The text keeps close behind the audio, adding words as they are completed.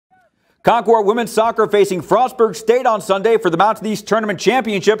Concord women's soccer facing Frostburg State on Sunday for the Mountain East Tournament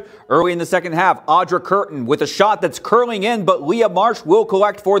Championship. Early in the second half, Audra Curtin with a shot that's curling in, but Leah Marsh will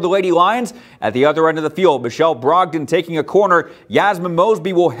collect for the Lady Lions. At the other end of the field, Michelle Brogdon taking a corner. Yasmin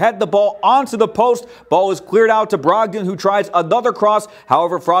Mosby will head the ball onto the post. Ball is cleared out to Brogdon, who tries another cross.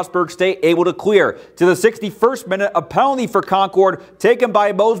 However, Frostburg State able to clear. To the 61st minute, a penalty for Concord taken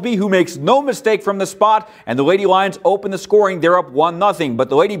by Mosby, who makes no mistake from the spot, and the Lady Lions open the scoring. They're up 1-0, but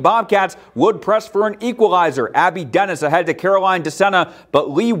the Lady Bobcats would press for an equalizer. Abby Dennis ahead to Caroline DeSena, but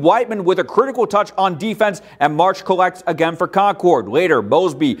Lee Whiteman with a critical touch on defense, and March collects again for Concord. Later,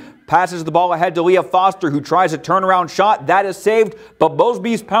 Mosby passes the ball ahead to Leah Foster, who tries a turnaround shot. That is saved, but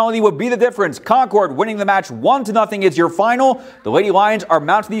Mosby's penalty would be the difference. Concord winning the match 1-0 is your final. The Lady Lions are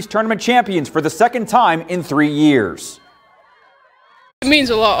Mountain East Tournament champions for the second time in 3 years. It means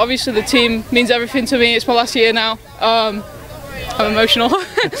a lot. Obviously the team means everything to me. It's my last year now. I'm emotional.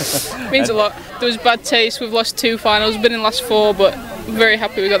 It means a lot. There was bad taste. We've lost 2 finals, been in the last 4, but I'm very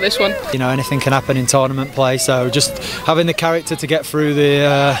happy we got this one. You know, anything can happen in tournament play, so just having the character to get through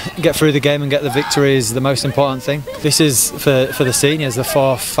the game and get the victory is the most important thing. This is for the seniors, the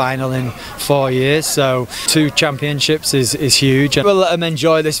 4th final in 4 years, so 2 championships is huge. We'll let them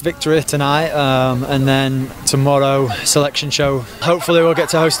enjoy this victory tonight, and then tomorrow selection show. Hopefully we'll get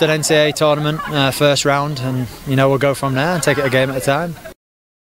to host an NCAA tournament first round, and you know, we'll go from there and take it a game at a time.